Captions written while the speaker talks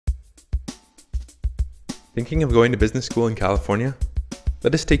Thinking of going to business school in California?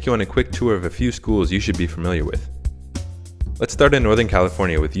 Let us take you on a quick tour of a few schools you should be familiar with. Let's start in Northern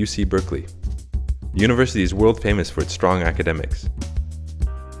California with UC Berkeley. The university is world famous for its strong academics.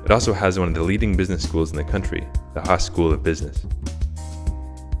 It also has one of the leading business schools in the country, the Haas School of Business.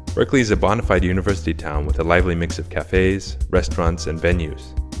 Berkeley is a bona fide university town with a lively mix of cafes, restaurants, and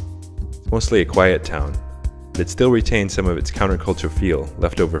venues. It's mostly a quiet town, but it still retains some of its counterculture feel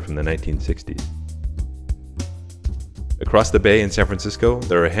left over from the 1960s. Across the Bay in San Francisco,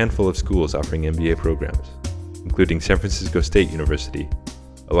 there are a handful of schools offering MBA programs, including San Francisco State University,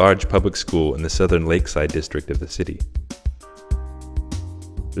 a large public school in the southern lakeside district of the city.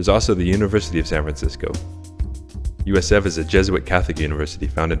 There's also the University of San Francisco. USF is a Jesuit Catholic university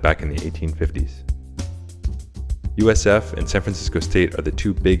founded back in the 1850s. USF and San Francisco State are the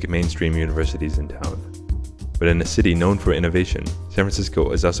two big mainstream universities in town. But in a city known for innovation, San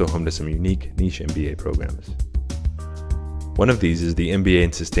Francisco is also home to some unique niche MBA programs. One of these is the MBA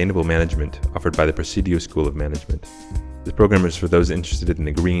in Sustainable Management offered by the Presidio School of Management. This program is for those interested in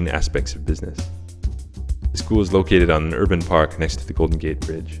the green aspects of business. The school is located on an urban park next to the Golden Gate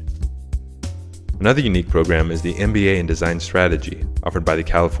Bridge. Another unique program is the MBA in Design Strategy offered by the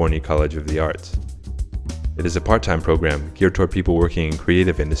California College of the Arts. It is a part-time program geared toward people working in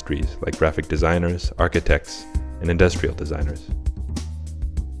creative industries like graphic designers, architects, and industrial designers.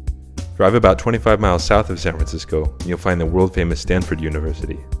 Drive about 25 miles south of San Francisco and you'll find the world-famous Stanford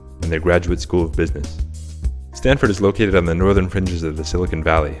University and their Graduate School of Business. Stanford is located on the northern fringes of the Silicon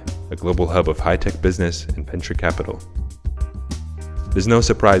Valley, a global hub of high-tech business and venture capital. It is no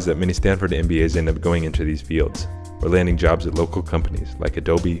surprise that many Stanford MBAs end up going into these fields or landing jobs at local companies like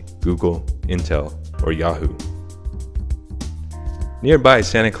Adobe, Google, Intel, or Yahoo. Nearby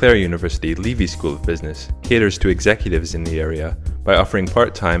Santa Clara University Levy School of Business caters to executives in the area by offering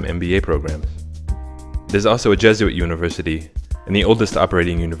part-time MBA programs. It is also a Jesuit university and the oldest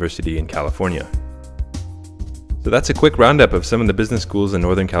operating university in California. So that's a quick roundup of some of the business schools in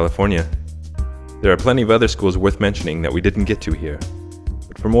Northern California. There are plenty of other schools worth mentioning that we didn't get to here.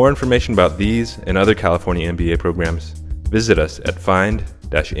 But for more information about these and other California MBA programs, visit us at find-mba.com.